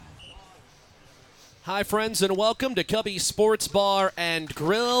Hi, friends, and welcome to Cubby Sports Bar and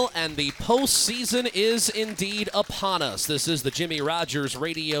Grill, and the postseason is indeed upon us. This is the Jimmy Rogers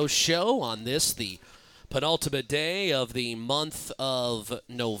radio show on the penultimate day of the month of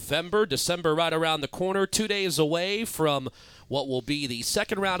November. December right around the corner, 2 days away from what will be the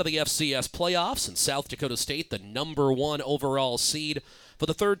second round of the FCS playoffs, and South Dakota State, the number one overall seed, for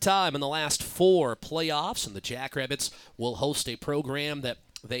the third time in the last four playoffs, and the Jackrabbits will host a program that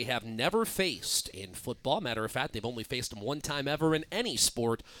they have never faced in football. Matter of fact, they've only faced them one time ever in any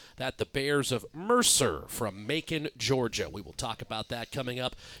sport, that the Bears of Mercer from Macon, Georgia. We will talk about that coming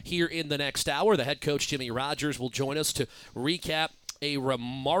up here in the next hour. The head coach, Jimmy Rogers, will join us to recap a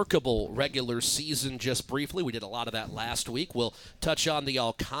remarkable regular season just briefly. We did a lot of that last week. We'll touch on the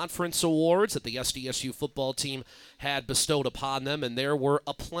all-conference awards that the SDSU football team had bestowed upon them, and there were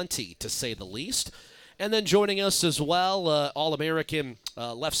aplenty, to say the least. And then joining us as well, All-American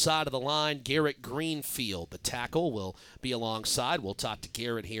left side of the line, Garret Greenfield, the tackle, will be alongside. We'll talk to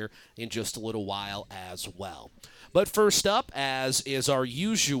Garret here in just a little while as well. But first up, as is our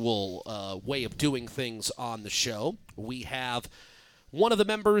usual way of doing things on the show, we have one of the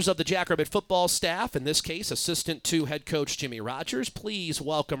members of the Jackrabbit football staff, in this case, assistant to head coach Jimmy Rogers. Please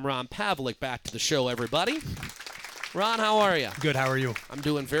welcome Ron Pavlik back to the show, everybody. Ron, how are you? Good, how are you? I'm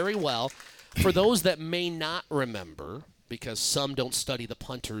doing very well. For those that may not remember, because some don't study the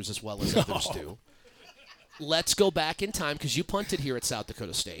punters as well as others do, let's go back in time, because you punted here at South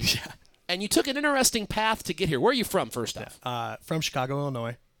Dakota State. Yeah. And you took an interesting path to get here. Where are you from, first off? From Chicago,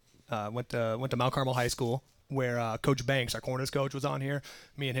 Illinois. Went to Mount Carmel High School, where Coach Banks, our corners coach, was on here.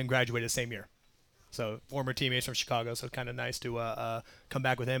 Me and him graduated the same year. So former teammates from Chicago, so it's kind of nice to come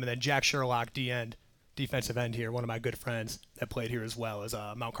back with him. And then Jack Sherlock, defensive end here, one of my good friends that played here as well, is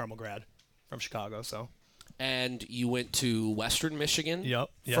a Mount Carmel grad from Chicago. So. And you went to Western Michigan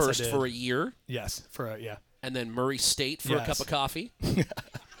Yep. Yes, first for a year. Yes, yeah. And then Murray State for a Yes. cup of coffee.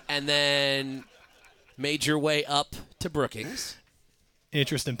 And then made your way up to Brookings.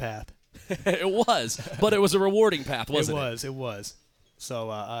 Interesting path. It was, but it was a rewarding path, wasn't it? It was.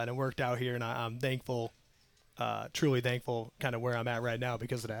 So, and it worked out here, and I'm thankful, truly thankful, kind of where I'm at right now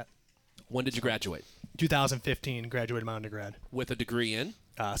because of that. When did you graduate? 2015, graduated my undergrad. With a degree in?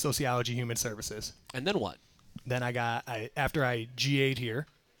 Sociology, Human Services. And then what? Then after I GA'd here,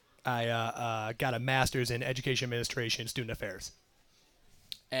 I got a master's in Education Administration, Student Affairs.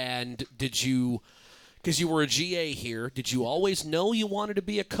 And did you, because you were a GA here, did you always know you wanted to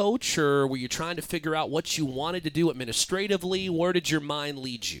be a coach, or were you trying to figure out what you wanted to do administratively? Where did your mind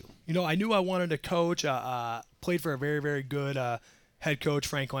lead you? You know, I knew I wanted to coach. Played for a very, very good head coach,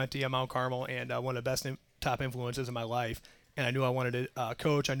 Frank Lenti at Mount Carmel, and one of the best top influences in my life. And I knew I wanted to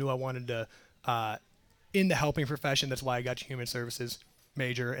coach. I knew I wanted to in the helping profession. That's why I got Human Services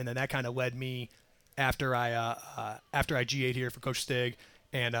major. And then that kind of led me after I GA'd here for Coach Stig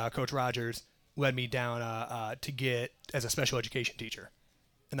and Coach Rogers, led me down to get as a special education teacher.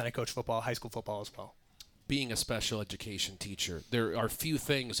 And then I coached football, high school football as well. Being a special education teacher, there are few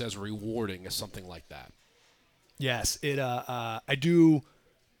things as rewarding as something like that. Yes, I do.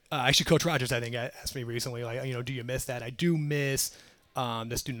 Actually, Coach Rogers, I think, asked me recently, like, do you miss that? I do miss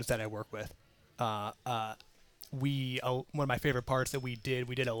the students that I work with. One of my favorite parts that we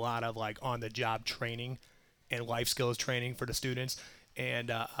did a lot of like on-the-job training and life skills training for the students,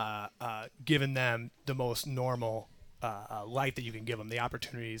 and giving them the most normal life that you can give them, the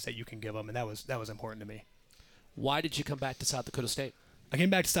opportunities that you can give them, and that was important to me. Why did you come back to South Dakota State? I came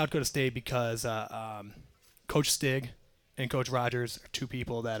back to South Dakota State because Coach Stig and Coach Rogers are two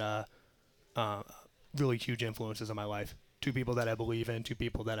people that really huge influences in my life. Two people that I believe in, two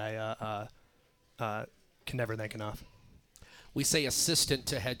people that I can never thank enough. We say assistant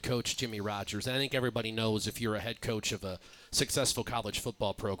to head coach Jimmy Rogers. And I think everybody knows if you're a head coach of a successful college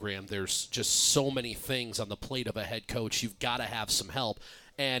football program, there's just so many things on the plate of a head coach. You've got to have some help.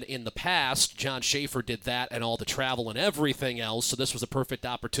 And in the past, John Schaefer did that and all the travel and everything else, so this was a perfect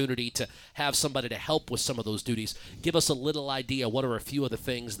opportunity to have somebody to help with some of those duties. Give us a little idea, what are a few of the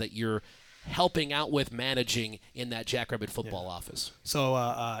things that you're helping out with managing in that Jackrabbit football office?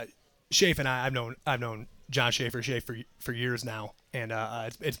 So Schaefer and I've known John Schaefer for years now, and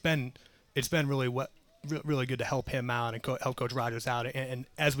it's been really good to help him out and help Coach Rogers out. And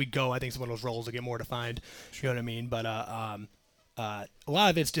as we go, I think some of those roles will get more defined. You know what I mean? But a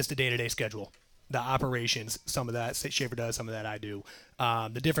lot of it's just a day-to-day schedule. The operations, some of that Schaefer does, some of that I do.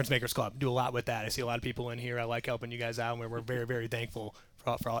 The Difference Makers Club, do a lot with that. I see a lot of people in here. I like helping you guys out, and we're very, very thankful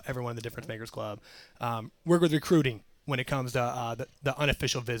for everyone in the Difference Makers Club. Work with recruiting when it comes to the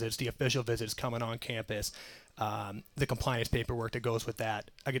unofficial visits, the official visits coming on campus. the compliance paperwork that goes with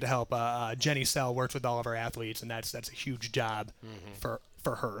that. I get to help. Jenny Sell works with all of our athletes, and that's a huge job for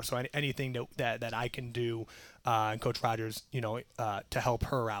her. So anything that I can do, and Coach Rogers, to help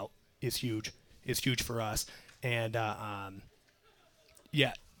her out is huge. Is huge for us. And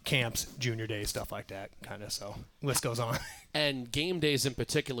camps, junior days, stuff like that, kind of. So list goes on. And game days in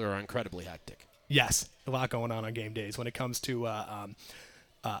particular are incredibly hectic. Yes, a lot going on game days. When it comes to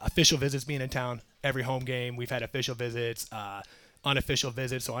official visits being in town, every home game we've had official visits, unofficial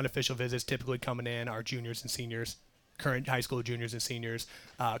visits. So unofficial visits typically coming in are juniors and seniors, current high school juniors and seniors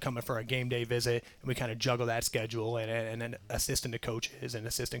coming for a game day visit, and we kind of juggle that schedule and then assisting the coaches and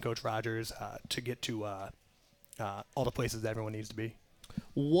assistant Coach Rogers to get to all the places that everyone needs to be.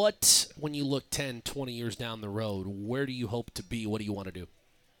 What, when you look 10, 20 years down the road, where do you hope to be? What do you want to do?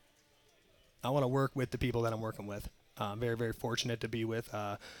 I want to work with the people that I'm working with. I'm very, very fortunate to be with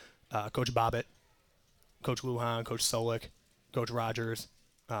Coach Bobbitt, Coach Lujan, Coach Solik, Coach Rogers.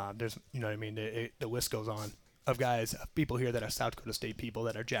 There's, the list goes on of guys, people here that are South Dakota State people,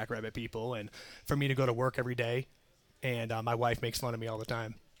 that are Jackrabbit people. And for me to go to work every day, and my wife makes fun of me all the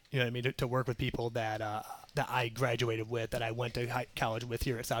time. To work with people that I graduated with, that I went to college with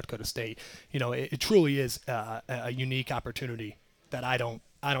here at South Dakota State. It truly is a unique opportunity that I don't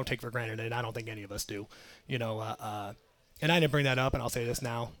take for granted, and I don't think any of us do. And I didn't bring that up, and I'll say this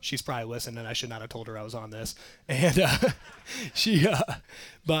now. She's probably listening, and I should not have told her I was on this. And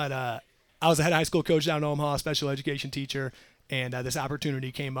but I was a head high school coach down in Omaha, special education teacher, and this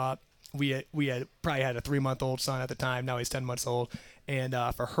opportunity came up. We had probably had a 3-month-old son at the time. Now he's 10 months old. And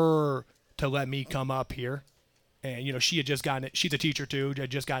for her to let me come up here, and, she had just gotten it. She's a teacher, too. Had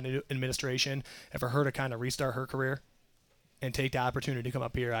just gotten into administration. And for her to kind of restart her career and take the opportunity to come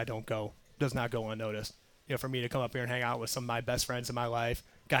up here, does not go unnoticed. For me to come up here and hang out with some of my best friends in my life,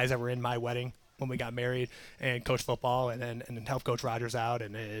 guys that were in my wedding when we got married, and coach football and then help Coach Rogers out.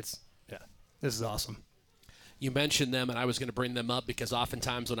 And this is awesome. You mentioned them, and I was going to bring them up because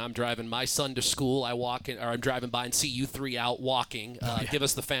oftentimes when I'm driving my son to school, I'm driving by and see you three out walking. Give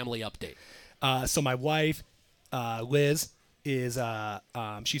us the family update. So my wife, Liz, is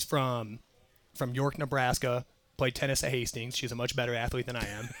she's from York, Nebraska. Played tennis at Hastings. She's a much better athlete than I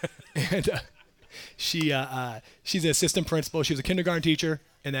am, and she's an assistant principal. She was a kindergarten teacher,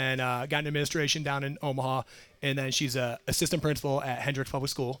 and then got into administration down in Omaha, and then she's a assistant principal at Hendricks Public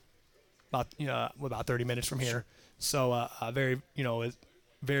School. About 30 minutes from here. So very,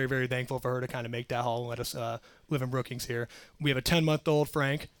 very, very thankful for her to kind of make that haul and let us live in Brookings here. We have a 10-month-old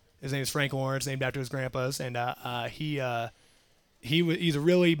Frank. His name is Frank Lawrence, named after his grandpa's, and he's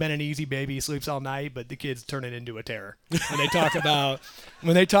really been an easy baby. He sleeps all night, but the kid's turning into a terror. When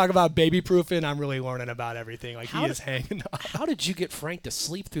they talk about baby proofing, I'm really learning about everything. He is hanging on. How did you get Frank to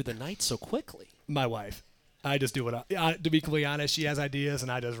sleep through the night so quickly? My wife. I just do what to be completely honest, she has ideas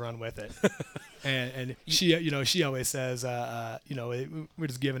and I just run with it. and she always says, we're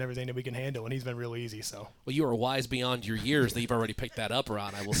just giving everything that we can handle, and he's been real easy. So. Well, you are wise beyond your years that you've already picked that up,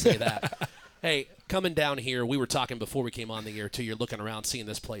 Ron. I will say that. Hey, coming down here, we were talking before we came on the air too. You're looking around, seeing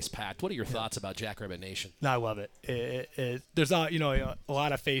this place packed. What are your thoughts about Jackrabbit Nation? No, I love it. There's a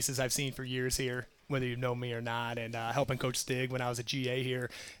lot of faces I've seen for years here, whether you know me or not, and helping Coach Stig when I was a GA here,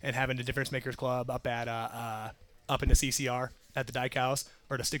 and having the Difference Makers Club up in the CCR at the Dyke House,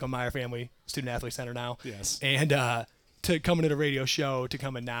 or the Stigl-Meyer Family Student Athlete Center now. Yes. And to come into the radio show, to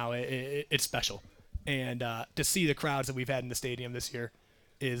come in now, it's special. And to see the crowds that we've had in the stadium this year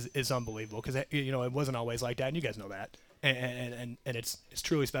is unbelievable, because it wasn't always like that, and you guys know that. And it's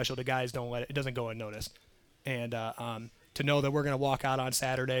truly special. The guys it doesn't go unnoticed. And to know that we're going to walk out on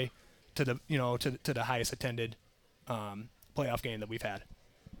Saturday to the highest attended playoff game that we've had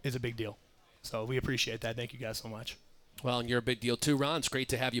is a big deal. So we appreciate that. Thank you guys so much. Well, and you're a big deal too, Ron. It's great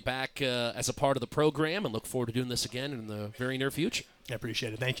to have you back as a part of the program, and look forward to doing this again in the very near future. I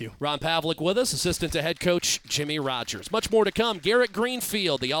appreciate it. Thank you. Ron Pavlik with us, assistant to head coach Jimmy Rogers. Much more to come. Garret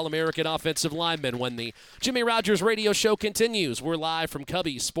Greenfield, the All-American offensive lineman, when the Jimmy Rogers radio show continues. We're live from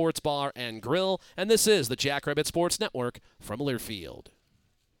Cubby Sports Bar and Grill, and this is the Jackrabbit Sports Network from Learfield.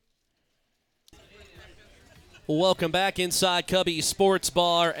 Welcome back inside Cubby Sports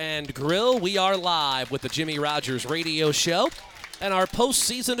Bar and Grill. We are live with the Jimmy Rogers Radio Show, and our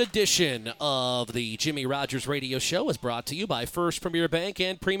postseason edition of the Jimmy Rogers Radio Show is brought to you by First Premier Bank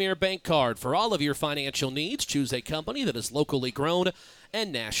and Premier Bank Card. For all of your financial needs, choose a company that is locally grown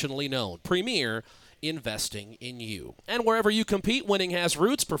and nationally known. Premier, investing in you. And wherever you compete, winning has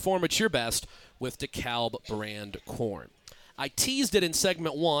roots. Perform at your best with DeKalb brand corn. I teased it in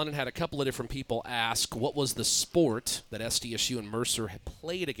segment 1 and had a couple of different people ask what was the sport that SDSU and Mercer had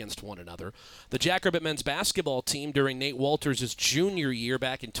played against one another. The Jackrabbit men's basketball team during Nate Walters' junior year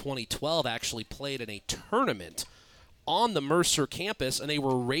back in 2012 actually played in a tournament on the Mercer campus, and they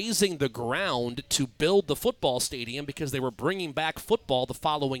were raising the ground to build the football stadium because they were bringing back football the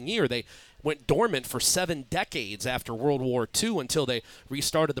following year. They went dormant for 7 decades after World War II until they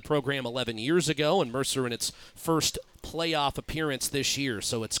restarted the program 11 years ago, and Mercer in its first playoff appearance this year.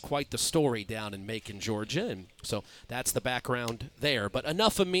 So it's quite the story down in Macon, Georgia, and so that's the background there. But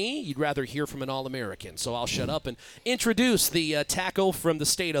enough of me. You'd rather hear from an All-American, so I'll shut up and introduce the tackle from the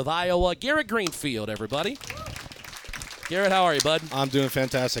state of Iowa, Garret Greenfield, everybody. Garret, how are you, bud? I'm doing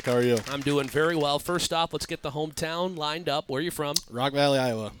fantastic. How are you? I'm doing very well. First off, let's get the hometown lined up. Where are you from? Rock Valley,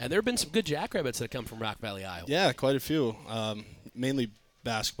 Iowa. And there have been some good Jackrabbits that come from Rock Valley, Iowa. Yeah, quite a few. Mainly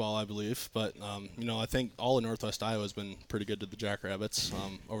basketball, I believe. But, I think all of Northwest Iowa has been pretty good to the Jackrabbits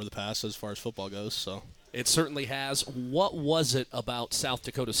over the past as far as football goes. So it certainly has. What was it about South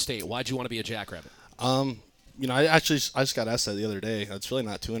Dakota State? Why'd you want to be a Jackrabbit? I just got asked that the other day. It's really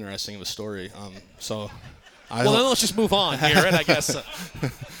not too interesting of a story. Then let's just move on, Garret, I guess.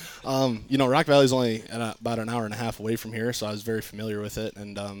 Rock Valley is only about an hour and a half away from here, so I was very familiar with it.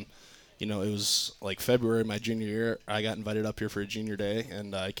 And, it was like February my junior year. I got invited up here for a junior day,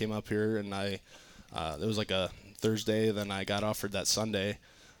 and I came up here, and it was like a Thursday. Then I got offered that Sunday,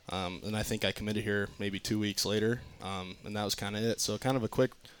 and I think I committed here maybe 2 weeks later, and that was kind of it. So kind of a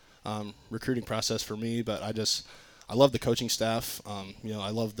quick recruiting process for me, but I love the coaching staff. I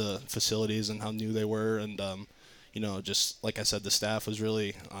love the facilities and how new they were. And, just like I said, the staff was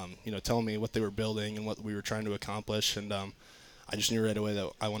really, telling me what they were building and what we were trying to accomplish. And I just knew right away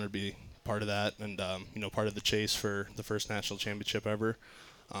that I wanted to be part of that and, part of the chase for the first national championship ever.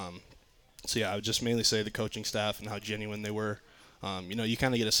 I would just mainly say the coaching staff and how genuine they were. You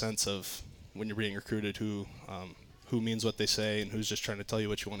kind of get a sense of when you're being recruited who means what they say and who's just trying to tell you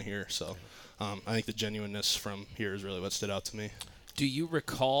what you want to hear. So I think the genuineness from here is really what stood out to me. Do you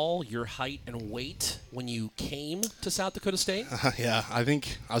recall your height and weight when you came to South Dakota State? Yeah, I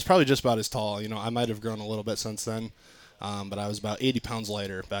think I was probably just about as tall. I might have grown a little bit since then, but I was about 80 pounds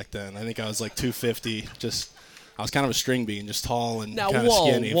lighter back then. I think I was like 250. I was kind of a string bean, just tall and kind of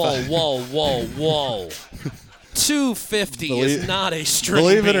skinny. Whoa. 250 is not a string bean.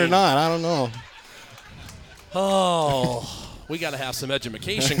 Believe it or not, I don't know. Oh, we got to have some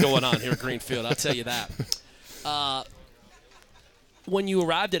education going on here at Greenfield, I'll tell you that. When you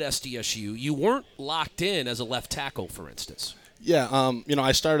arrived at SDSU, you weren't locked in as a left tackle, for instance. Yeah,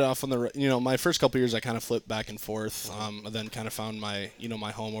 I started off on the, my first couple years I kind of flipped back and forth, and then kind of found my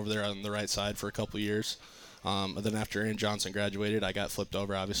home over there on the right side for a couple years. And then after Aaron Johnson graduated, I got flipped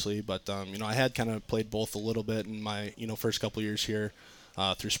over, obviously. But, I had kind of played both a little bit in my, first couple years here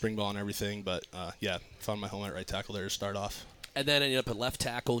through spring ball and everything. But, found my home at right tackle there to start off. And then ended up at left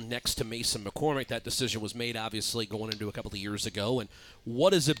tackle next to Mason McCormick. That decision was made, obviously, going into a couple of years ago. And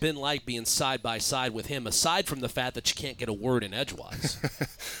what has it been like being side by side with him, aside from the fact that you can't get a word in edgewise?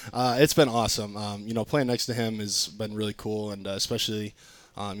 It's been awesome. Playing next to him has been really cool, and especially,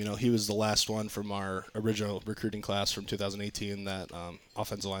 he was the last one from our original recruiting class from 2018, that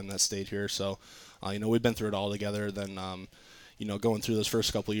offensive line that stayed here. So, we've been through it all together. Then, going through those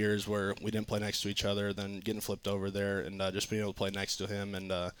first couple of years where we didn't play next to each other, then getting flipped over there and just being able to play next to him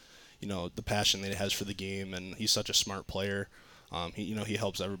and, the passion that he has for the game. And he's such a smart player. He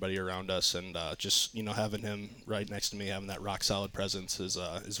helps everybody around us. And having him right next to me, having that rock-solid presence is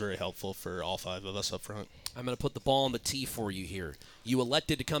very helpful for all 5 of us up front. I'm going to put the ball on the tee for you here. You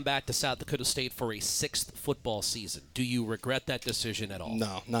elected to come back to South Dakota State for a 6th football season. Do you regret that decision at all?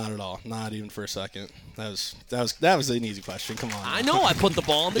 No, not at all. Not even for a second. That was an easy question. Come on. I know I put the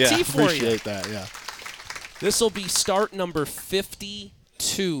ball on the tee for you. Appreciate that, yeah. This will be start number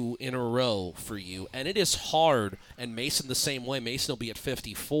 52 in a row for you, and it is hard, and Mason the same way. Mason will be at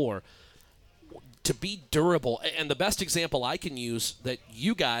 54. To be durable, and the best example I can use that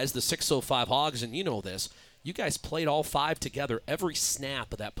you guys, the 605 Hogs, and you know this, you guys played all 5 together every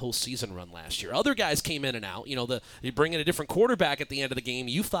snap of that postseason run last year. Other guys came in and out. You bring in a different quarterback at the end of the game.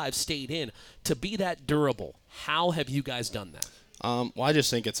 You 5 stayed in. To be that durable, how have you guys done that? I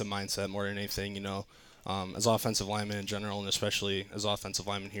just think it's a mindset more than anything. As offensive linemen in general, and especially as offensive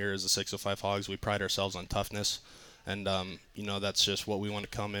linemen here as the 605 Hogs, we pride ourselves on toughness. And, that's just what we want to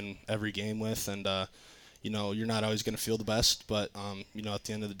come in every game with. And, you're not always going to feel the best, but, at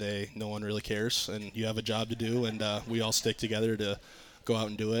the end of the day, no one really cares. And you have a job to do, and we all stick together to go out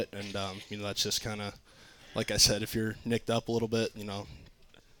and do it. And, that's just kind of, like I said, if you're nicked up a little bit,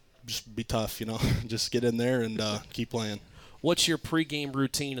 just be tough, just get in there and keep playing. What's your pregame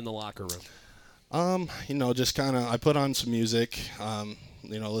routine in the locker room? Just kind of I put on some music,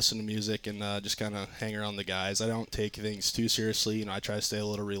 listen to music and just kind of hang around the guys. I don't take things too seriously. I try to stay a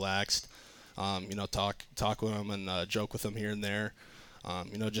little relaxed. Talk with them and joke with them here and there.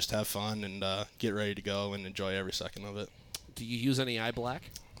 Just have fun and get ready to go and enjoy every second of it. Do you use any eye black?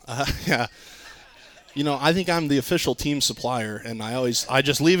 Yeah. I think I'm the official team supplier, and I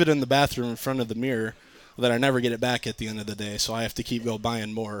just leave it in the bathroom in front of the mirror that I never get it back at the end of the day, so I have to keep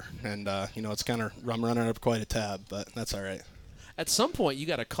buying more. And, it's kind of, I'm running up quite a tab, but that's all right. At some point, you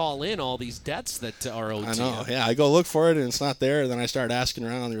got to call in all these debts that are owed I to know, you. yeah. I go look for it, and it's not there, and then I start asking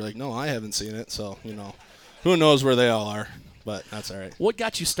around, and they're like, no, I haven't seen it. So, who knows where they all are, but that's all right. What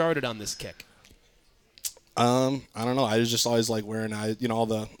got you started on this kick? I don't know. I was just always like wearing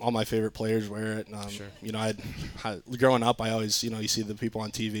all my favorite players wear it. Sure. Growing up, I always, you see the people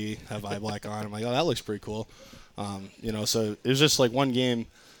on TV have eye black on. I'm like, oh, that looks pretty cool. So it was just like one game.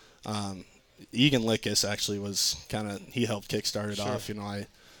 Egan Lickus actually was he helped kickstart it off.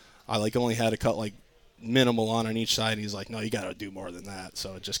 I only had to cut minimal on each side. And he's like, no, you got to do more than that.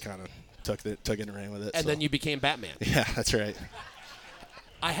 So it just kind of took it and ran with it. And then you became Batman. Yeah, that's right.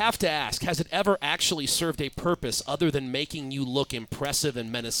 I have to ask, has it ever actually served a purpose other than making you look impressive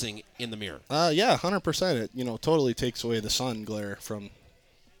and menacing in the mirror? Yeah, 100%. It, totally takes away the sun glare from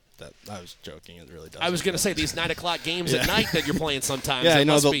that. I was joking. It really does. I was going to say, these 9 o'clock games at night that you're playing sometimes. Yeah, I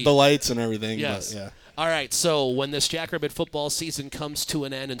know the lights and everything. Yes. But, yeah. All right, so when this Jackrabbit football season comes to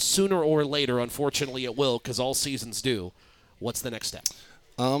an end, and sooner or later, unfortunately it will, because all seasons do, what's the next step?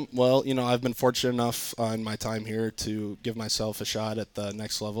 Well, I've been fortunate enough in my time here to give myself a shot at the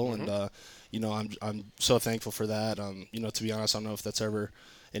next level, Mm-hmm. and I'm so thankful for that. To be honest, I don't know if that's ever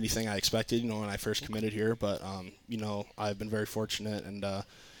anything I expected, when I first committed here, but I've been very fortunate, and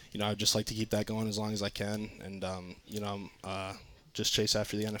I'd just like to keep that going as long as I can, and just chase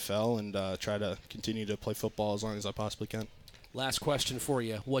after the NFL and try to continue to play football as long as I possibly can. Last question for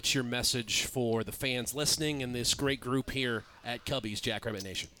you. What's your message for the fans listening and this great group here at Cubby's Jackrabbit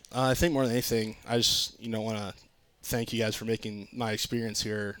Nation? I think more than anything, I just want to thank you guys for making my experience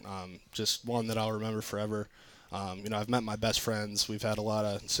here just one that I'll remember forever. I've met my best friends. We've had a lot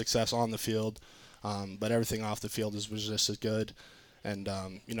of success on the field, but everything off the field was just as good. And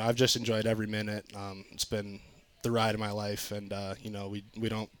I've just enjoyed every minute. It's been the ride of my life, and we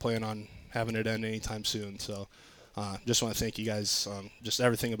don't plan on having it end anytime soon. So. Just want to thank you guys. Just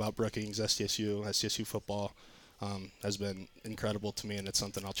everything about Brookings, SDSU football has been incredible to me, and it's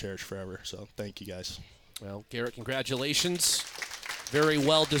something I'll cherish forever. So thank you guys. Well, Garret, congratulations. Very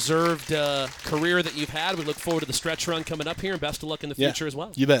well-deserved career that you've had. We look forward to the stretch run coming up here, and best of luck in the future as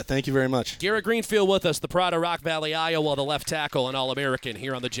well. You bet. Thank you very much. Garret Greenfield with us, the pride of Rock Valley, Iowa, the left tackle and All-American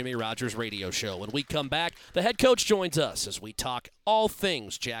here on the Jimmy Rogers Radio Show. When we come back, the head coach joins us as we talk all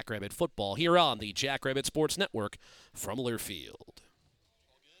things Jackrabbit football here on the Jackrabbit Sports Network from Learfield.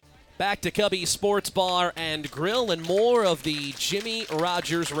 Back to Cubby Sports Bar and Grill and more of the Jimmy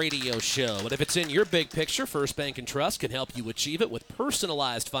Rogers Radio Show. And if it's in your big picture, First Bank and Trust can help you achieve it with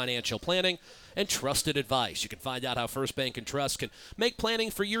personalized financial planning and trusted advice. You can find out how First Bank and Trust can make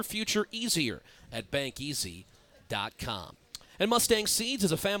planning for your future easier at bankeasy.com. And Mustang Seeds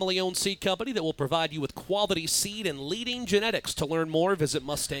is a family-owned seed company that will provide you with quality seed and leading genetics. To learn more, visit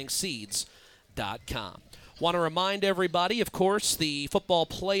mustangseeds.com. Want to remind everybody, of course, the football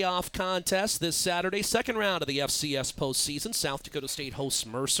playoff contest this Saturday, second round of the FCS postseason. South Dakota State hosts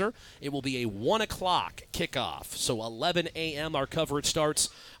Mercer. It will be a 1 o'clock kickoff. So 11 a.m. our coverage starts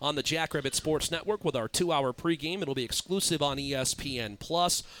on the Jackrabbit Sports Network with our 2-hour pregame. It'll be exclusive on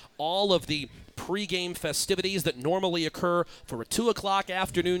ESPN+. All of the pregame festivities that normally occur for a 2 o'clock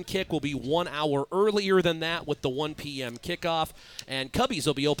afternoon kick will be 1 hour earlier than that with the 1 p.m. kickoff. And Cubby's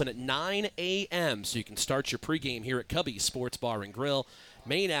will be open at 9 a.m. so you can start your pregame here at Cubby's Sports Bar and Grill,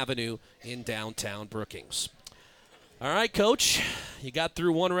 Main Avenue in downtown Brookings. All right, Coach, you got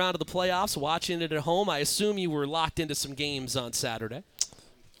through one round of the playoffs, watching it at home. I assume you were locked into some games on Saturday.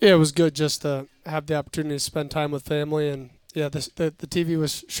 Yeah, it was good just to have the opportunity to spend time with family. And, yeah, the TV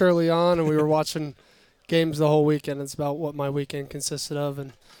was surely on, and we were watching games the whole weekend. It's about what my weekend consisted of.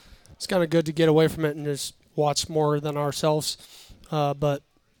 And it's kind of good to get away from it and just watch more than ourselves. But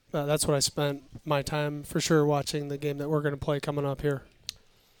that's what I spent my time for sure watching the game that we're going to play coming up here.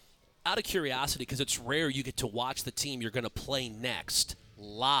 Out of curiosity, because it's rare you get to watch the team you're going to play next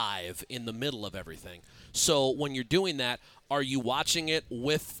live in the middle of everything. So when you're doing that, are you watching it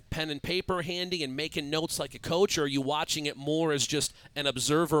with pen and paper handy and making notes like a coach, or are you watching it more as just an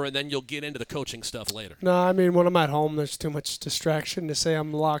observer and then you'll get into the coaching stuff later? No, I mean, when I'm at home, there's too much distraction to say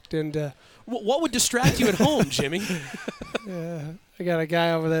I'm locked into. What would distract you at home, Jimmy? Yeah, I got a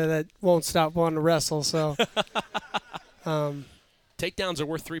guy over there that won't stop wanting to wrestle. So Takedowns are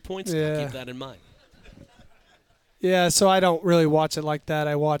worth 3 points. Yeah. I'll keep that in mind. yeah, so I don't really watch it like that.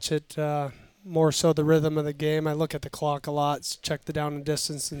 I watch it more so the rhythm of the game. I look at the clock a lot, check the down and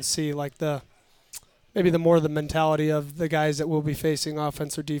distance, and see like maybe the mentality of the guys that will be facing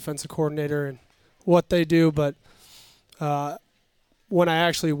offense or defensive coordinator and what they do. But when I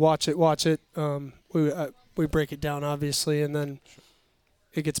actually watch it, we break it down obviously, and then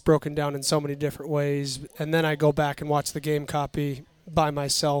it gets broken down in so many different ways. And then I go back and watch the game copy by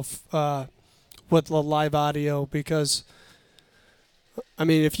myself with the live audio because, I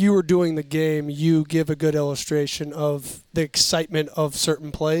mean, if you were doing the game, you give a good illustration of the excitement of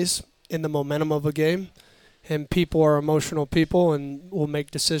certain plays in the momentum of a game. And people are emotional people and will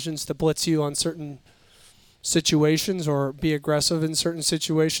make decisions to blitz you on certain situations or be aggressive in certain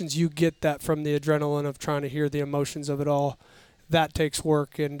situations. You get that from the adrenaline of trying to hear the emotions of it all. That takes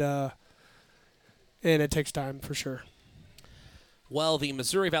work and it takes time for sure. Well, the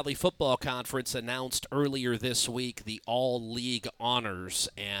Missouri Valley Football Conference announced earlier this week the all-league honors,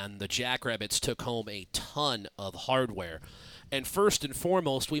 and the Jackrabbits took home a ton of hardware. And first and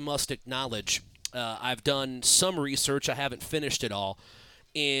foremost, we must acknowledge, I've done some research, I haven't finished it all.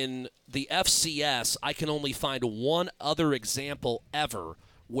 In the FCS, I can only find one other example ever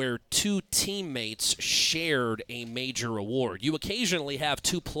where two teammates shared a major award. You occasionally have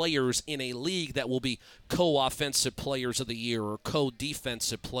two players in a league that will be co-offensive players of the year or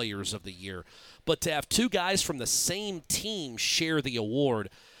co-defensive players of the year. But to have two guys from the same team share the award,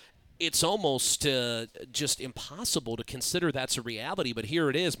 it's almost just impossible to consider that's a reality. But here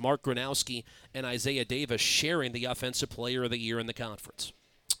it is, Mark Gronowski and Isaiah Davis sharing the Offensive Player of the Year in the conference.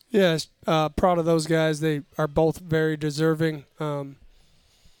 Yes, proud of those guys. They are both very deserving.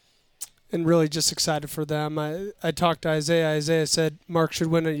 And really just excited for them. I talked to Isaiah. Isaiah said Mark should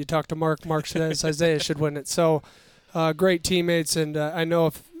win it. You talked to Mark. Mark says Isaiah should win it. So great teammates, and I know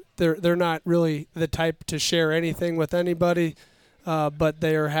if they're not really the type to share anything with anybody, but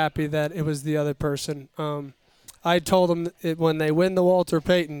they are happy that it was the other person. I told them when they win the Walter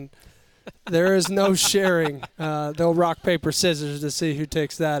Payton, there is no sharing. They'll rock, paper, scissors to see who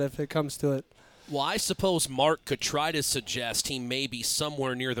takes that if it comes to it. Well, I suppose Mark could try to suggest he may be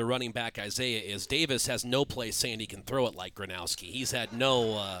somewhere near the running back Isaiah is. Davis has no place saying he can throw it like Gronowski. He's had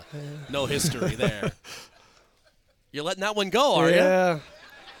no history there. You're letting that one go, are you? Yeah.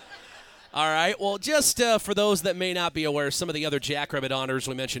 All right. Well, just for those that may not be aware, some of the other Jackrabbit honors,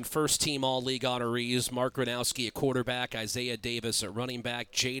 we mentioned first-team All-League honorees, Mark Gronowski at quarterback, Isaiah Davis at running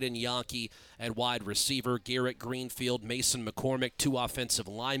back, Jaden Yonke at wide receiver, Garret Greenfield, Mason McCormick, two offensive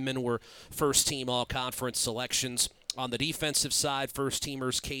linemen were first-team All-Conference selections. On the defensive side,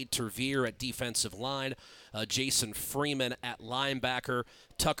 first-teamers Cade Tervier at defensive line, Jason Freeman at linebacker,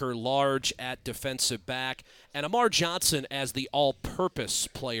 Tucker Large at defensive back, and Amar Johnson as the all-purpose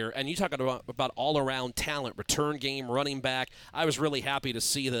player. And you talk about all-around talent, return game, running back. I was really happy to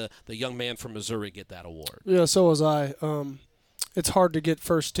see the young man from Missouri get that award. Yeah, so was I. It's hard to get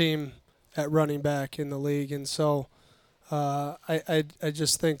first team at running back in the league, and so I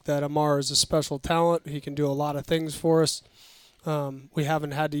just think that Amar is a special talent. He can do a lot of things for us. We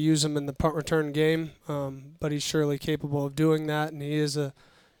haven't had to use him in the punt return game, but he's surely capable of doing that, and he is a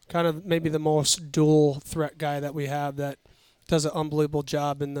kind of maybe the most dual threat guy that we have that does an unbelievable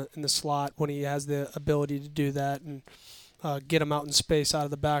job in the slot when he has the ability to do that and get him out in space out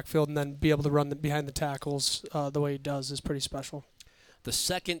of the backfield and then be able to run behind the tackles the way he does is pretty special. The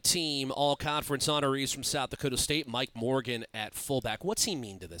second team all-conference honorees from South Dakota State, Mike Morgan at fullback. What's he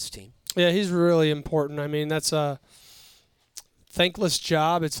mean to this team? Yeah, he's really important. I mean, that's a thankless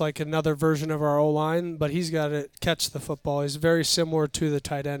job. It's like another version of our O-line, but he's got to catch the football. He's very similar to the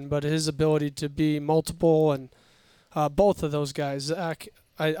tight end, but his ability to be multiple and both of those guys. Zach,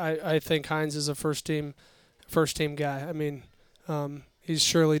 I think Hines is a first team guy. I mean, he's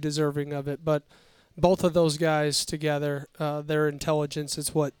surely deserving of it, but both of those guys together, their intelligence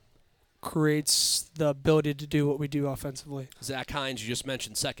is what creates the ability to do what we do offensively. Zach Hines, you just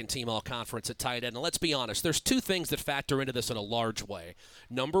mentioned second team all-conference at tight end. And let's be honest, there's two things that factor into this in a large way.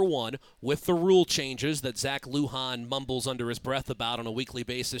 Number one, with the rule changes that Zach Lujan mumbles under his breath about on a weekly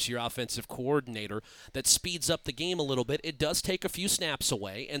basis, your offensive coordinator, that speeds up the game a little bit, it does take a few snaps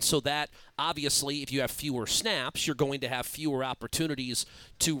away. And so that, obviously, if you have fewer snaps, you're going to have fewer opportunities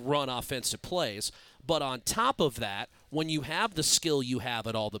to run offensive plays. But on top of that, when you have the skill you have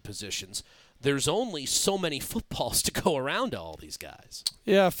at all the positions, there's only so many footballs to go around to all these guys.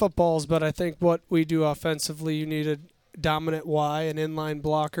 Yeah, footballs, but I think what we do offensively, you need a dominant Y, an inline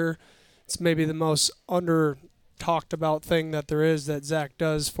blocker. It's maybe the most talked about thing that there is that Zach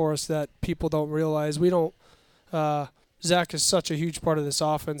does for us that people don't realize. We don't. Zach is such a huge part of this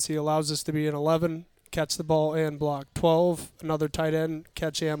offense. He allows us to be an 11, catch the ball and block. 12, another tight end,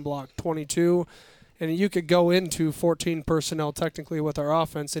 catch and block. 22, and you could go into 14 personnel technically with our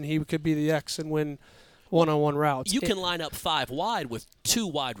offense, and he could be the X and win one-on-one routes. You can line up 5 wide with 2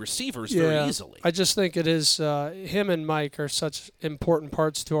 wide receivers very easily. I just think it is him and Mike are such important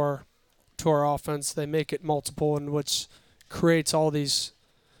parts to our offense. They make it multiple, and which creates all these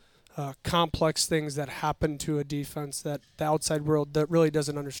complex things that happen to a defense that the outside world that really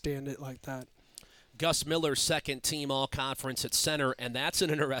doesn't understand it like that. Gus Miller's second team all-conference at center, and that's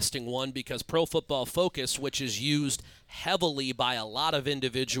an interesting one because Pro Football Focus, which is used heavily by a lot of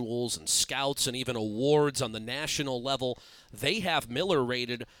individuals and scouts and even awards on the national level, they have Miller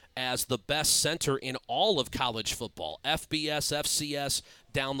rated as the best center in all of college football, FBS, FCS,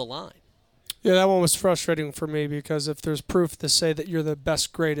 down the line. Yeah, that one was frustrating for me because if there's proof to say that you're the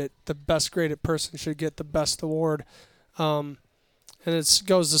best graded person should get the best award. And it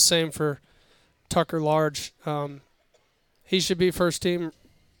goes the same for Tucker Large. He should be first team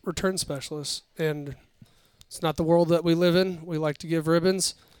return specialist, and it's not the world that we live in. We like to give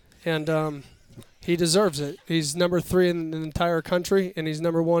ribbons, and he deserves it. He's number 3 in the entire country, and he's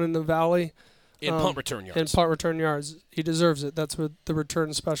number 1 in the Valley. In punt return yards. In punt return yards. He deserves it. That's what the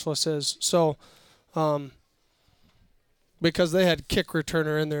return specialist is. So, because they had kick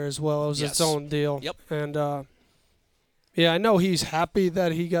returner in there as well. It was its own deal. Yep. And, I know he's happy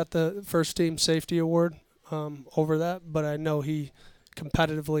that he got the first team safety award over that, but I know he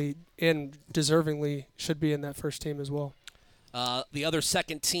competitively and deservingly should be in that first team as well. The other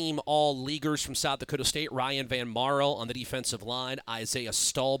second team all-leaguers from South Dakota State, Ryan Van Marl on the defensive line, Isaiah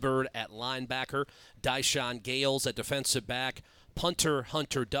Stallbird at linebacker, Dyshawn Gales at defensive back, punter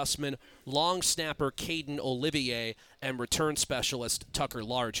Hunter Dussman, long snapper Caden Olivier, and return specialist Tucker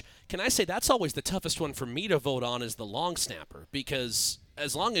Large. Can I say that's always the toughest one for me to vote on is the long snapper, because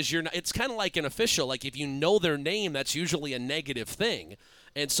as long as you're not, it's kind of like an official. Like if you know their name, that's usually a negative thing.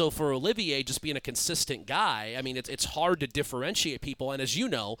 And so for Olivier, just being a consistent guy, I mean, it's hard to differentiate people. And as you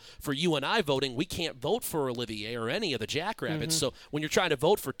know, for you and I voting, we can't vote for Olivier or any of the Jackrabbits. So when you're trying to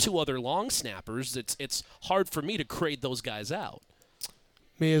vote for 2 other long snappers, it's hard for me to grade those guys out.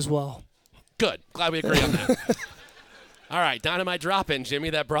 Me as well. Good. Glad we agree on that. All right, dynamite drop-in, Jimmy.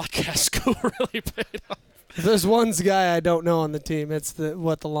 That broadcast school really paid off. If there's one guy I don't know on the team, it's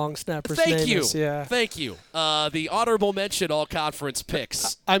what the long snapper's name is. Yeah. Thank you. The honorable mention all-conference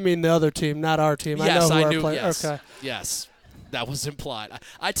picks. I mean the other team, not our team. Yes, I know who knew. our player. Yes. Okay. Yes. That was implied.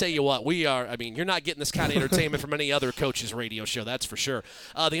 I tell you what, you're not getting this kind of entertainment from any other coach's radio show, that's for sure.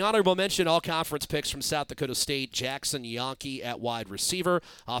 The honorable mention, all-conference picks from South Dakota State, Jackson Yankee at wide receiver,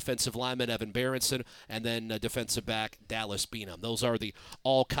 offensive lineman Evan Berenson, and then defensive back Dallas Beanham. Those are the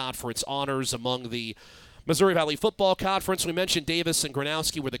all-conference honors among the Missouri Valley Football Conference. We mentioned Davis and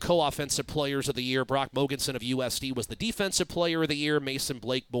Gronowski were the co-offensive players of the year. Brock Mogensen of USD was the defensive player of the year. Mason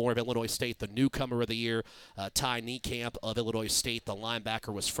Blakemore of Illinois State, the newcomer of the year. Ty Niekamp of Illinois State, the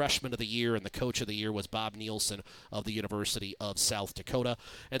linebacker, was freshman of the year, and the coach of the year was Bob Nielsen of the University of South Dakota.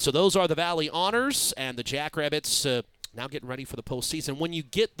 And so those are the Valley honors, and the Jackrabbits now getting ready for the postseason. When you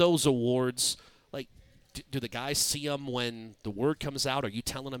get those awards, like, do the guys see them when the word comes out? Are you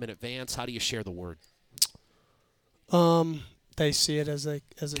telling them in advance? How do you share the word? They see it as it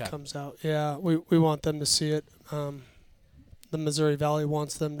comes out. Yeah, we want them to see it. The Missouri Valley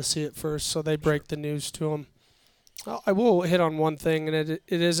wants them to see it first, so they break the news to them. I will hit on one thing, and it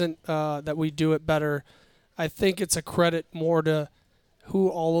isn't that we do it better. I think it's a credit more to who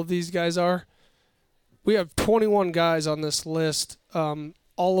all of these guys are. We have 21 guys on this list, all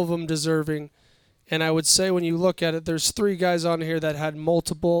of them deserving. And I would say when you look at it, there's 3 guys on here that had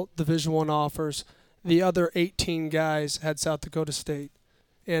multiple Division I offers. The other 18 guys had South Dakota State.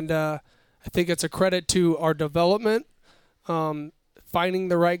 And I think it's a credit to our development, finding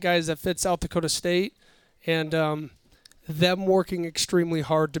the right guys that fit South Dakota State, and them working extremely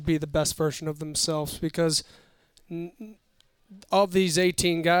hard to be the best version of themselves. Because of these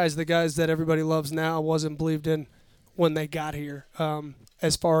 18 guys, the guys that everybody loves now wasn't believed in when they got here.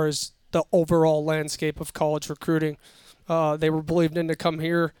 As far as the overall landscape of college recruiting, they were believed in to come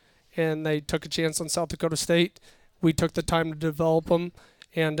here, and they took a chance on South Dakota State. We took the time to develop them,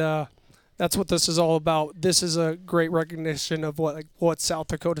 and that's what this is all about. This is a great recognition of what South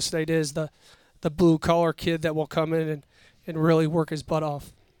Dakota State is, the blue-collar kid that will come in and really work his butt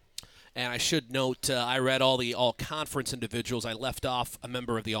off. And I should note, I read all the all-conference individuals. I left off a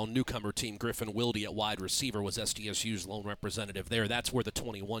member of the all-newcomer team, Griffin Wilde at wide receiver, was SDSU's lone representative there. That's where the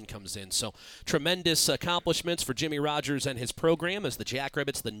 21 comes in. So tremendous accomplishments for Jimmy Rogers and his program as the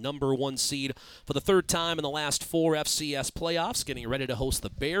Jackrabbits, the number 1 seed for the 3rd time in the last 4 FCS playoffs, getting ready to host the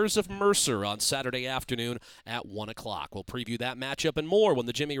Bears of Mercer on Saturday afternoon at 1 o'clock. We'll preview that matchup and more when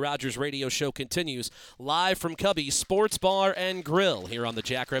the Jimmy Rogers Radio Show continues live from Cubby Sports Bar and Grill here on the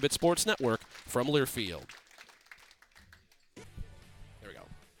Jackrabbit Sports Network from Learfield. There we go.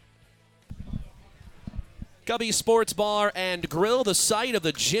 Cubby Sports Bar and Grill, the site of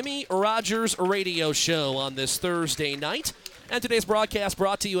the Jimmy Rogers Radio Show on this Thursday night. And today's broadcast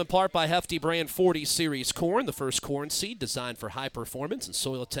brought to you in part by Hefty Brand 40 Series Corn, the first corn seed designed for high performance and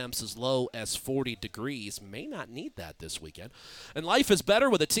soil temps as low as 40 degrees. May not need that this weekend. And life is better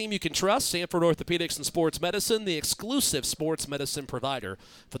with a team you can trust. Sanford Orthopedics and Sports Medicine, the exclusive sports medicine provider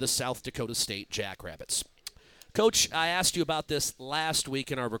for the South Dakota State Jackrabbits. Coach, I asked you about this last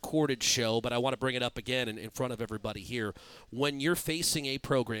week in our recorded show, but I want to bring it up again in front of everybody here. When you're facing a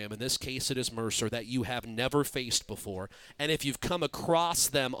program, in this case it is Mercer, that you have never faced before, and if you've come across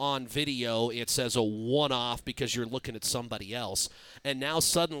them on video, it's as a one-off because you're looking at somebody else, and now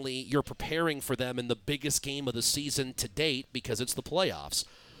suddenly you're preparing for them in the biggest game of the season to date because it's the playoffs.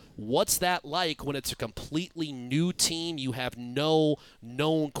 What's that like when it's a completely new team? You have no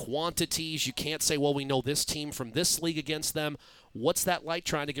known quantities. You can't say, well, we know this team from this league against them. What's that like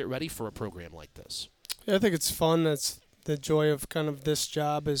trying to get ready for a program like this? Yeah, I think it's fun. That's the joy of kind of this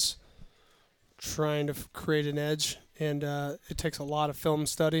job is trying to create an edge, and it takes a lot of film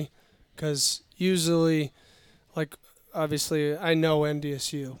study because usually, like, obviously I know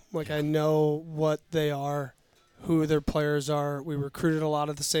NDSU. Like, I know what they are, who their players are. We recruited a lot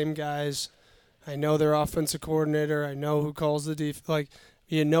of the same guys. I know their offensive coordinator. I know who calls the defense. Like,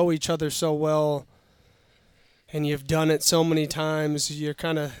 you know each other so well, and you've done it so many times. You're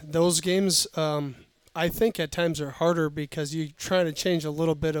kind of – those games, I think at times are harder because you're trying to change a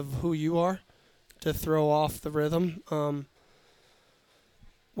little bit of who you are to throw off the rhythm.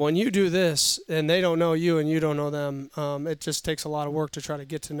 When you do this and they don't know you and you don't know them, it just takes a lot of work to try to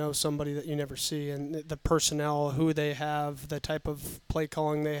get to know somebody that you never see, and the personnel, who they have, the type of play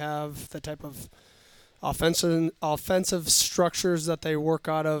calling they have, the type of offensive structures that they work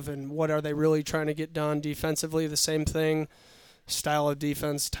out of, and what are they really trying to get done defensively, the same thing, style of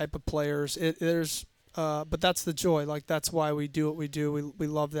defense, type of players. But that's the joy. Like, that's why we do what we do. We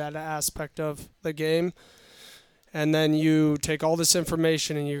love that aspect of the game. And then you take all this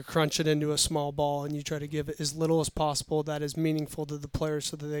information and you crunch it into a small ball and you try to give it as little as possible that is meaningful to the players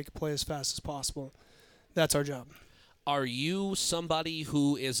so that they can play as fast as possible. That's our job. Are you somebody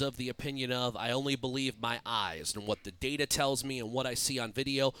who is of the opinion of, I only believe my eyes and what the data tells me and what I see on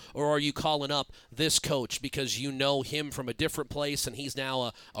video, or are you calling up this coach because you know him from a different place and he's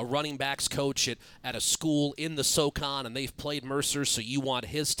now a running backs coach at a school in the SoCon and they've played Mercer, so you want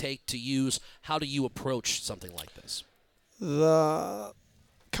his take to use? How do you approach something like this? The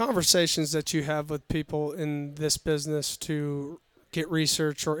conversations that you have with people in this business to get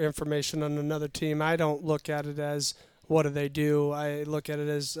research or information on another team, I don't look at it as what do. I look at it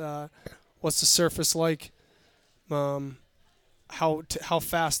as what's the surface like, how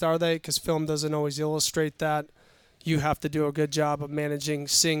fast are they, because film doesn't always illustrate that. You have to do a good job of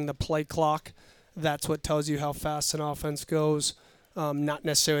seeing the play clock. That's what tells you how fast an offense goes, not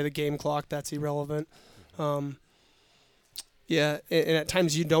necessarily the game clock. That's irrelevant. Yeah, and at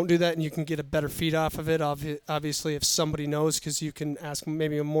times you don't do that, and you can get a better feed off of it, obviously, if somebody knows, because you can ask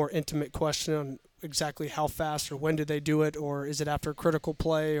maybe a more intimate question on exactly how fast or when did they do it, or is it after a critical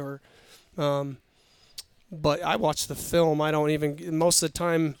play, or but I watch the film. I don't even – most of the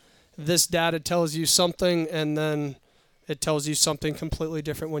time this data tells you something, and then it tells you something completely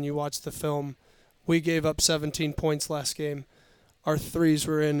different when you watch the film. We gave up 17 points last game. Our threes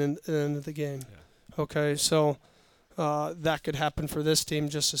were in the end of the game. Yeah. Okay, so – that could happen for this team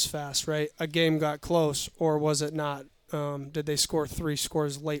just as fast, right? A game got close, or was it not? Did they score 3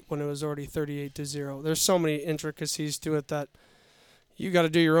 scores late when it was already 38-0? There's so many intricacies to it that you got to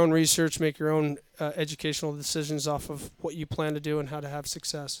do your own research, make your own educational decisions off of what you plan to do and how to have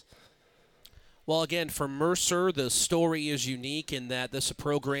success. Well, again, for Mercer, the story is unique in that this is a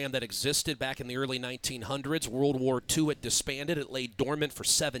program that existed back in the early 1900s. World War II, it disbanded. It lay dormant for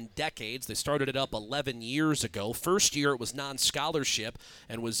 7 decades. They started it up 11 years ago. First year, it was non-scholarship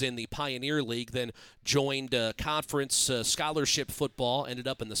and was in the Pioneer League, then joined conference scholarship football, ended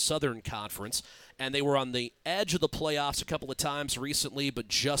up in the Southern Conference. and they were on the edge of the playoffs a couple of times recently, but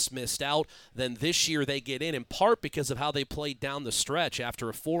just missed out. Then this year they get in part because of how they played down the stretch. After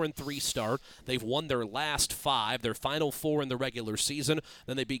a 4-3 start, they've won their last 5, their final 4 in the regular season.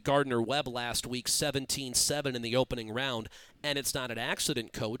 Then they beat Gardner-Webb last week 17-7 in the opening round. And it's not an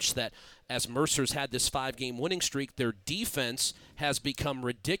accident, Coach, that as Mercer's had this 5-game winning streak, their defense has become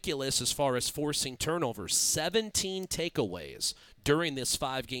ridiculous as far as forcing turnovers. 17 takeaways during this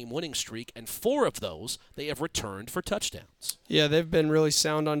 5-game winning streak, and 4 of those they have returned for touchdowns. Yeah, they've been really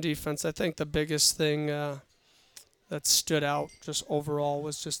sound on defense. I think the biggest thing that stood out just overall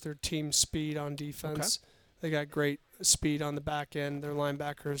was just their team speed on defense. Okay. They got great speed on the back end. Their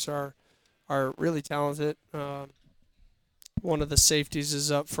linebackers are really talented. One of the safeties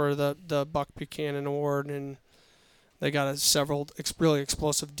is up for the Buck Buchanan Award, and they got several really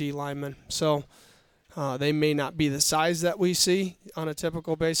explosive D linemen. So they may not be the size that we see on a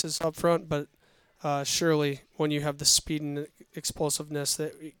typical basis up front, but surely when you have the speed and explosiveness,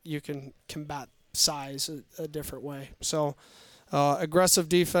 that you can combat size a different way. So aggressive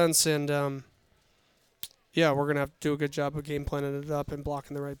defense, and yeah, we're going to have to do a good job of game planning it up and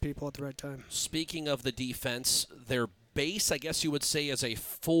blocking the right people at the right time. Speaking of the defense, their base, I guess you would say, is a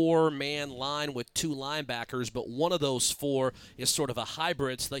 4-man line with 2 linebackers, but one of those 4 is sort of a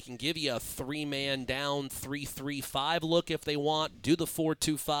hybrid, so they can give you a 3-man down, 3-3-5 look if they want, do the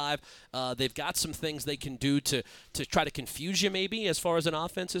 4-2-5. They've got some things they can do to try to confuse you maybe as far as an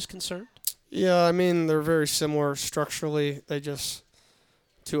offense is concerned. Yeah, I mean, they're very similar structurally. They just,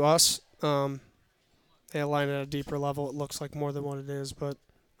 to us, they align at a deeper level. It looks like more than what it is, but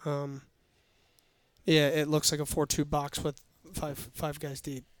yeah, it looks like a 4-2 box with five guys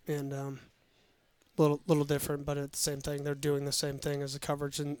deep, and little different, but it's the same thing. They're doing the same thing as the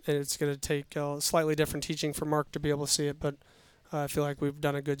coverage, and it's going to take slightly different teaching for Mark to be able to see it, but I feel like we've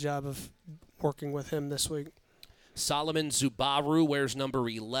done a good job of working with him this week. Solomon Zubaru wears number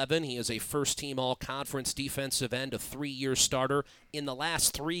 11. He is a first-team all-conference defensive end, a 3-year starter. In the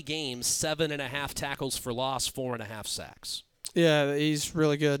last 3 games, 7.5 tackles for loss, 4.5 sacks. Yeah, he's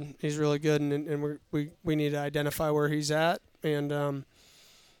really good. He's really good, and we need to identify where he's at and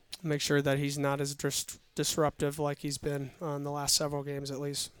make sure that he's not as disruptive like he's been on the last several games at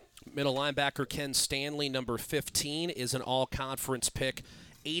least. Middle linebacker Ken Stanley, number 15, is an all-conference pick.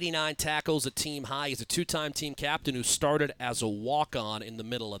 89 tackles, a team high. He's a 2-time team captain who started as a walk-on in the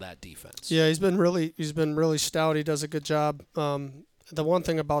middle of that defense. Yeah, he's been really stout. He does a good job. The one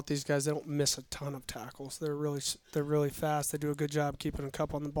thing about these guys, they don't miss a ton of tackles. They're really fast. They do a good job keeping a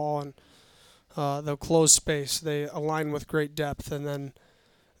cup on the ball, and they'll close space. They align with great depth, and then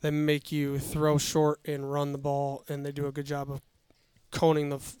they make you throw short and run the ball, and they do a good job of coning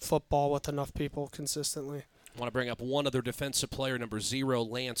the football with enough people consistently. I want to bring up one other defensive player, number 0,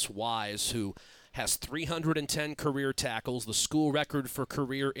 Lance Wise, who has 310 career tackles, the school record for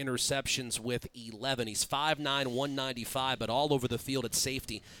career interceptions with 11. He's 5'9", 195, but all over the field at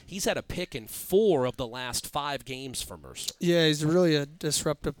safety. He's had a pick in 4 of the last 5 games for Mercer. Yeah, he's really a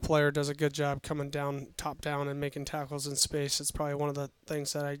disruptive player, does a good job coming down, top down, and making tackles in space. It's probably one of the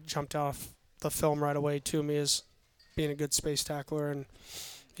things that I jumped off the film right away to me is being a good space tackler, and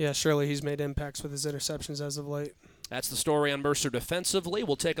yeah, surely he's made impacts with his interceptions as of late. That's the story on Mercer defensively.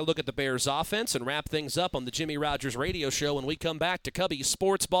 We'll take a look at the Bears' offense and wrap things up on the Jimmy Rogers Radio Show when we come back to Cubby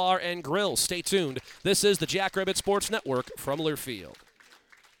Sports Bar and Grill. Stay tuned. This is the Jackrabbit Sports Network from Learfield.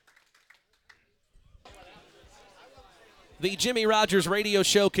 The Jimmy Rogers Radio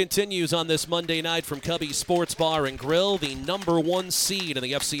Show continues on this Monday night from Cubby Sports Bar and Grill. The number 1 seed in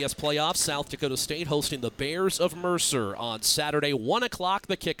the FCS playoffs, South Dakota State, hosting the Bears of Mercer on Saturday, 1 o'clock,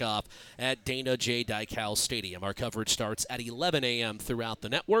 the kickoff at Dana J. Dykhouse Stadium. Our coverage starts at 11 a.m. throughout the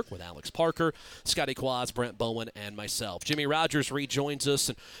network with Alex Parker, Scotty Quaz, Brent Bowen, and myself. Jimmy Rogers rejoins us.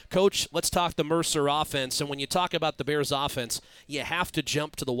 And Coach, let's talk the Mercer offense. And when you talk about the Bears offense, you have to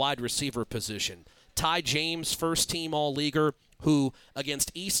jump to the wide receiver position. Ty James, first-team All-Leaguer, who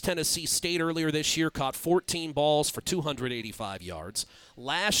against East Tennessee State earlier this year caught 14 balls for 285 yards.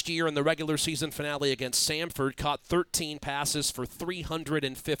 Last year in the regular season finale against Samford, caught 13 passes for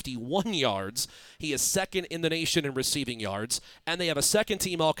 351 yards. He is second in the nation in receiving yards. And they have a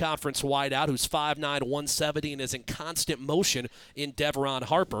second-team all-conference wideout who's 5'9", 170, and is in constant motion in Deveron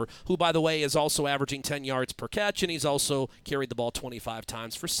Harper, who, by the way, is also averaging 10 yards per catch, and he's also carried the ball 25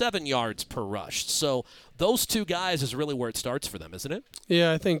 times for 7 yards per rush. So those 2 guys is really where it starts for them, isn't it?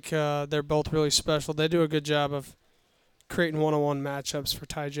 Yeah, I think they're both really special. They do a good job of creating one-on-one matchups for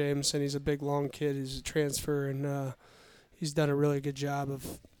Ty James, and he's a big, long kid. He's a transfer, and he's done a really good job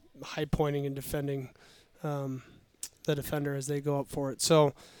of high-pointing and defending the defender as they go up for it.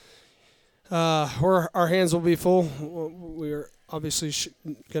 So Our hands will be full. We're obviously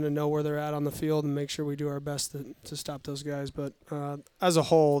going to know where they're at on the field and make sure we do our best to stop those guys. But as a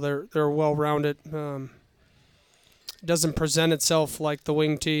whole, they're well-rounded. Doesn't present itself like the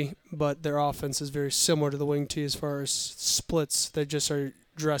wing tee, but their offense is very similar to the wing tee as far as splits. They just are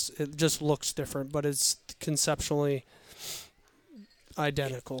dressed. It just looks different, but it's conceptually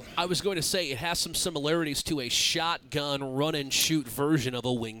identical. I was going to say it has some similarities to a shotgun run-and-shoot version of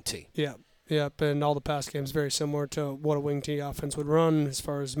a wing tee. Yeah. Yep, and all the pass games very similar to what a wing tee offense would run as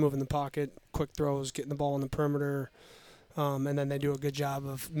far as moving the pocket, quick throws, getting the ball on the perimeter, and then they do a good job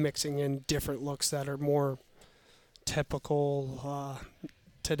of mixing in different looks that are more typical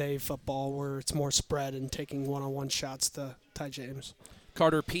today football, where it's more spread and taking one-on-one shots to Ty James.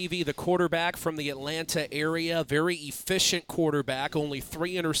 Carter Peavy, the quarterback from the Atlanta area, very efficient quarterback, only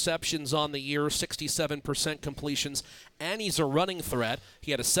 3 interceptions on the year, 67% completions, and he's a running threat.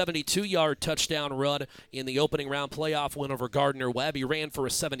 He had a 72-yard touchdown run in the opening round playoff win over Gardner-Webb. He ran for a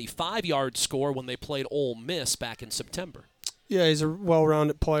 75-yard score when they played Ole Miss back in September. Yeah, he's a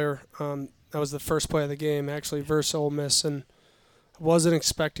well-rounded player. That was the first play of the game, actually, versus Ole Miss, and I wasn't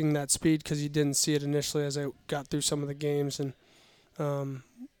expecting that speed because you didn't see it initially as I got through some of the games, and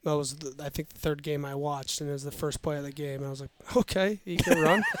that was, I think, the third game I watched, and it was the first play of the game. I was like, okay, he can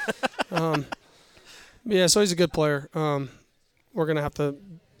run. Yeah, so he's a good player. We're going to have to,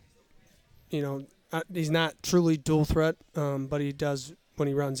 he's not truly dual threat, but he does, when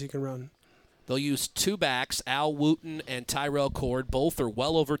he runs, he can run. They'll use 2 backs, Al Wooten and Tyrell Cord. Both are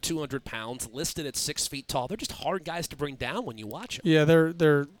well over 200 pounds, listed at 6 feet tall. They're just hard guys to bring down when you watch them. Yeah,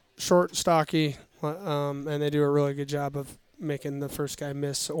 they're short, stocky, and they do a really good job of making the first guy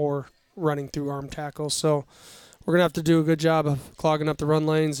miss or running through arm tackles. So we're going to have to do a good job of clogging up the run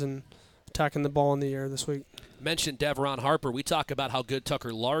lanes and attacking the ball in the air this week. Mentioned Devron Harper. We talk about how good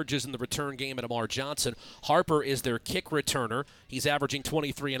Tucker Large is in the return game at Amar Johnson. Harper is their kick returner. He's averaging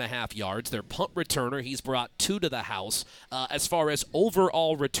 23.5 yards. Their punt returner, he's brought 2 to the house. As far as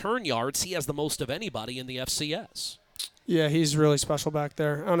overall return yards, he has the most of anybody in the FCS. Yeah, he's really special back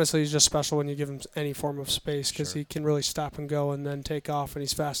there. Honestly, he's just special when you give him any form of space because he can really stop and go and then take off, and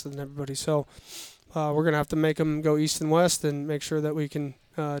he's faster than everybody. So we're going to have to make him go east and west and make sure that we can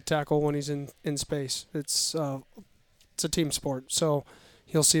tackle when he's in space. It's a team sport, so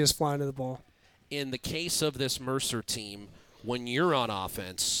he'll see us flying to the ball. In the case of this Mercer team, when you're on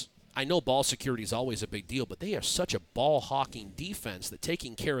offense, I know ball security is always a big deal, but they are such a ball-hawking defense that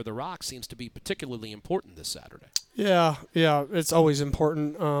taking care of the rock seems to be particularly important this Saturday. Yeah, it's always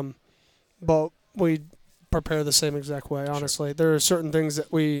important, but we prepare the same exact way, honestly. Sure. There are certain things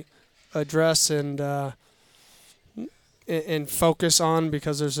that we address and focus on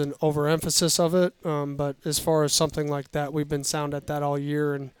because there's an overemphasis of it, but as far as something like that, we've been sound at that all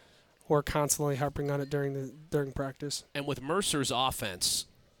year, and we're constantly harping on it during practice. And with Mercer's offense,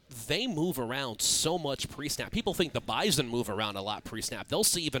 they move around so much pre-snap. People think the Bison move around a lot pre-snap. They'll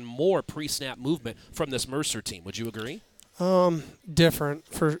see even more pre-snap movement from this Mercer team. Would you agree? Different,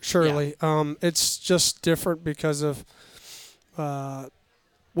 for surely. Yeah. It's just different because of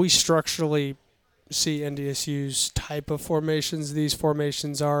we structurally see NDSU's type of formations. These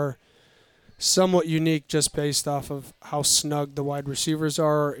formations are somewhat unique just based off of how snug the wide receivers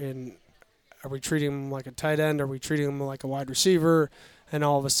are. And are we treating them like a tight end? Are we treating them like a wide receiver? And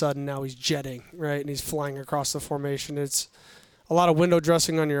all of a sudden now he's jetting, right? And he's flying across the formation. It's a lot of window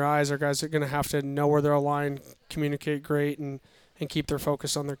dressing on your eyes. Our guys are going to have to know where they're aligned, communicate great, and keep their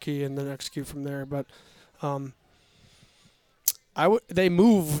focus on their key and then execute from there. But they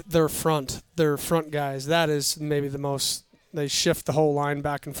move their front guys. That is maybe the most. They shift the whole line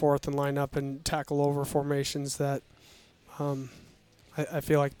back and forth and line up and tackle over formations that I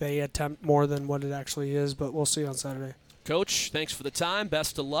feel like they attempt more than what it actually is, but we'll see on Saturday. Coach, thanks for the time.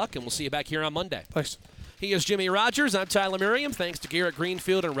 Best of luck, and we'll see you back here on Monday. Thanks. He is Jimmy Rogers. I'm Tyler Merriam. Thanks to Garret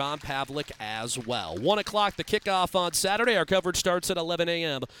Greenfield and Ron Pavlik as well. 1 o'clock, the kickoff on Saturday. Our coverage starts at 11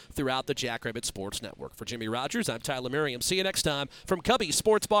 a.m. throughout the Jackrabbit Sports Network. For Jimmy Rogers, I'm Tyler Merriam. See you next time from Cubby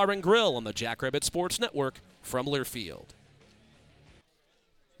Sports Bar and Grill on the Jackrabbit Sports Network from Learfield.